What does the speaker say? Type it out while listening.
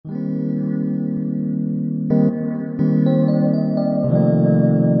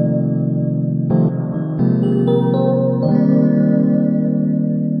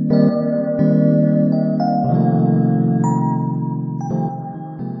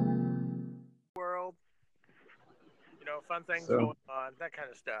fun things So, going on, that kind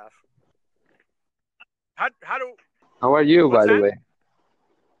of stuff. How do how are you, what's by the that? way?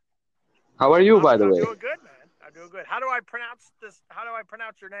 How are you, by the I'm way? doing good, man. I'm doing good. How do I pronounce this? How do I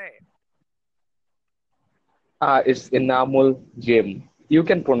pronounce your name? It's Enamul Jim. You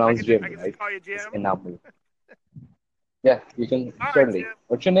can pronounce I Jim, can just right? call you It's Jim. Enamul. Yeah, you can All right, certainly. Jim.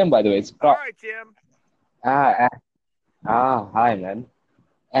 What's your name, by the way? It's All Crow. right, Jim. Ah, hi, man.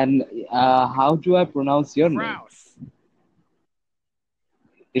 And how do I pronounce your name? Kraus.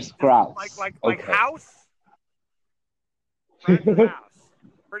 It's Just Kraus. like Okay. house, rhymes with house.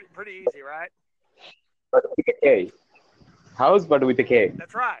 Pretty easy, right? But with a K. House, but with a K.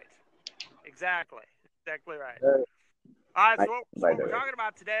 That's right. Exactly. Exactly right. Uh, All right. I, So by what the we're way. talking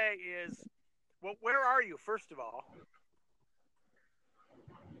about today is, well, where are you? First of all,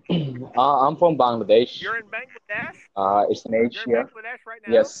 I'm from Bangladesh. you're in Bangladesh. It's in You're in Asia. Bangladesh right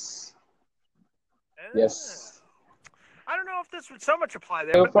now. Yes. Oh. Yes. I don't know if this would so much apply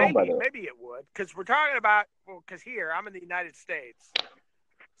there, Where are you but from, by the way? maybe it would, because we're talking about, well, because here I'm in the United States,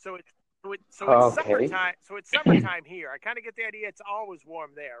 so it's Okay. summertime. So it's summertime here. I kind of get the idea it's always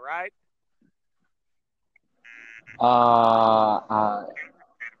warm there, right? Uh, uh,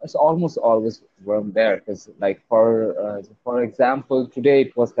 it's almost always warm there because, like, for example, today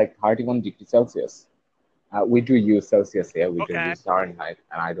it was like 31 degrees Celsius. We do use Celsius here. We don't Okay. use Fahrenheit,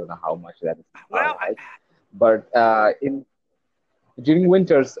 and I don't know how much that is in Well, Fahrenheit. But in during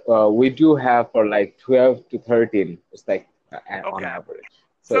winters, we do have for like 12 to 13. It's like on okay. average.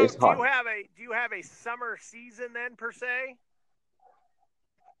 So So it's hot. do you have a summer season then per se?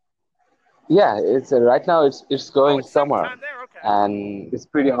 Yeah, it's right now it's Oh, going it's summer, summertime there. Okay. and it's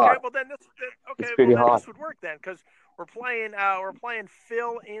pretty Okay. hot. Well It's pretty then hot. this would work then because we're playing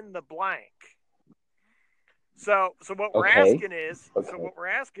fill in the blank. Okay. So Okay. what we're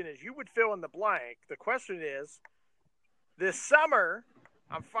asking is you would fill in the blank. The question is this summer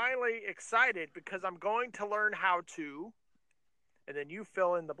I'm finally excited because I'm going to learn how to, and then you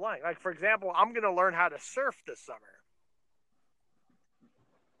fill in the blank. Like for example, I'm going to learn how to surf this summer.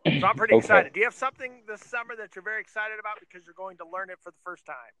 So I'm pretty Okay. excited. Do you have something this summer that you're very excited about because you're going to learn it for the first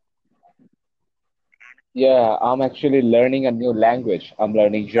time? Yeah, I'm actually learning a new language. I'm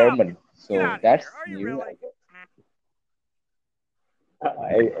learning No, German. get So out of here. that's Are you new, I really? guess.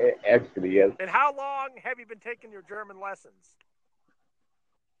 Actually, yes. And how long have you been taking your German lessons?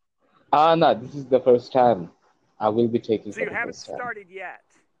 No, this is the first time I will be taking So for you the haven't first time. started yet.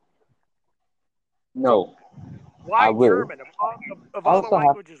 So No, I why will. German? Of all the Also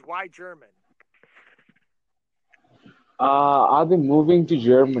have languages, why German? I'll be moving to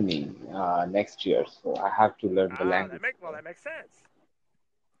Germany next year, so I have to learn the Ah, language that there. makes sense.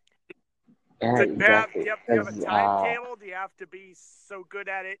 Yeah, So exactly. do you have a Because timetable? Do you have to be so good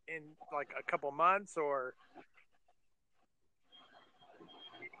at it in like a couple months or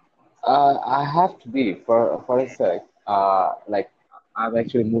I have to be for a sec. Like I'm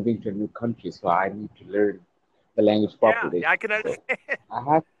actually moving to a new country, so I need to learn the language properly. yeah, I can So understand. I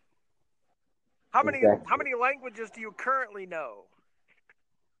have How exactly. many languages do you currently know?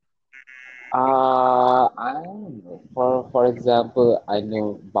 I don't know. For example, I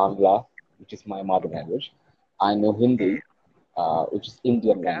know Bangla, which is my mother language. I know Hindi, which is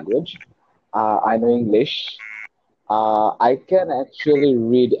Indian Okay. language. I know English. I can actually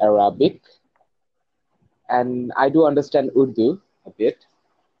read Arabic, and I do understand Urdu a bit.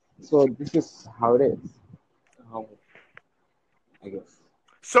 So this is how it is. How I guess.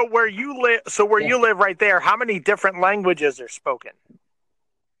 So where Yeah. you live right there, how many different languages are spoken?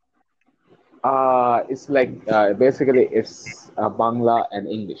 It's like basically it's Bangla and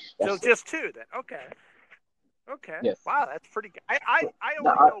English. So That's it. just two then. Okay. Okay. Yes. Wow, that's pretty good. So I the,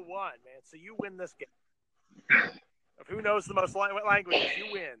 only know one, man. So you win this game. Of who knows the most languages, you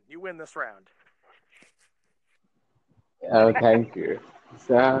win. You win this round. thank you.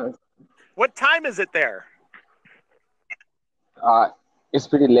 So What time is it there? uh, it's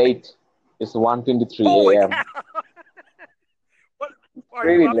pretty late. It's 1:23 Holy a.m. cow! What are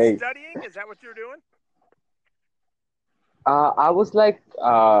you Pretty up late. studying? Is that what you're doing? I was like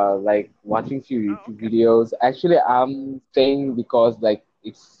watching few Oh, YouTube okay. videos. Actually, I'm staying because like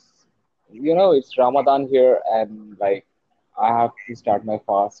it's Ramadan here and like I have to start my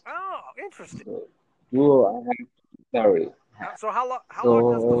fast. Oh, interesting. So do I have to sorry. So how So long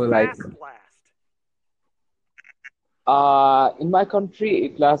does the like fast last? in my country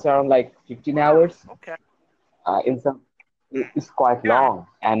it lasts around like 15 Wow. hours. Okay. In some it's quite Yeah. long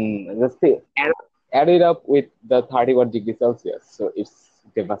and let's say add it up with the 31 degrees Celsius. So it's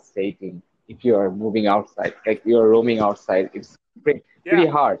devastating if you are moving outside, like you're roaming outside. It's pretty Yeah.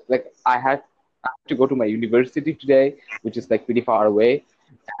 hard. Like I had. I have to go to my university today, which is like pretty far away.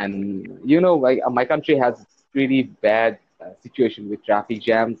 And like my country has pretty bad situation with traffic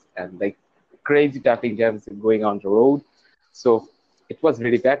jams and like crazy traffic jams going on the road. So it was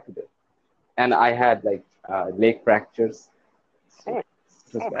really bad today, and I had like leg fractures, so Oh, it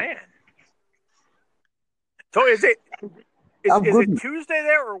was oh bad. man. So is I'm is it good. Tuesday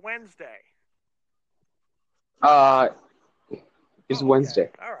there or Wednesday? Uh, it's Oh, okay. Wednesday.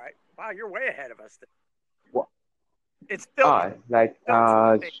 All right. Wow, you're way ahead of us. Then. Wha- It's still like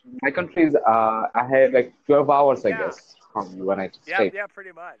Tuesday. my country is I have like 12 hours, I Yeah. guess, from United Yeah, States. yeah,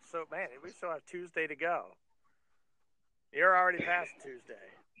 pretty much. So man, we still have Tuesday to go. You're already past Tuesday.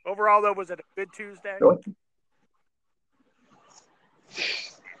 Overall, though, was it a good Tuesday? So,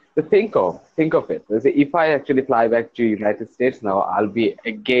 so think of it. If I actually fly back to United States now, I'll be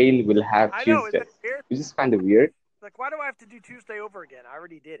again will have I know. Isn't Tuesday, it weird? which is kind of weird. Like, why do I have to do Tuesday over again? I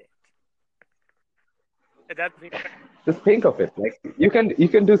already did it. And Just think of it. Like you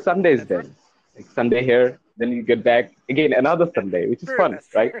can do Sundays that's right. then, like Sunday here, then you get back again another Sunday, which is True. fun,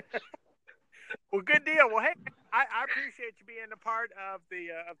 That's right? true. Well, good deal. Well, hey, I appreciate you being a part of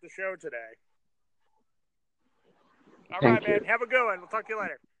the show today. All right, Thank man. you. Have a good one. We'll talk to you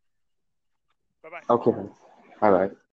later. Bye bye. Okay, bye bye.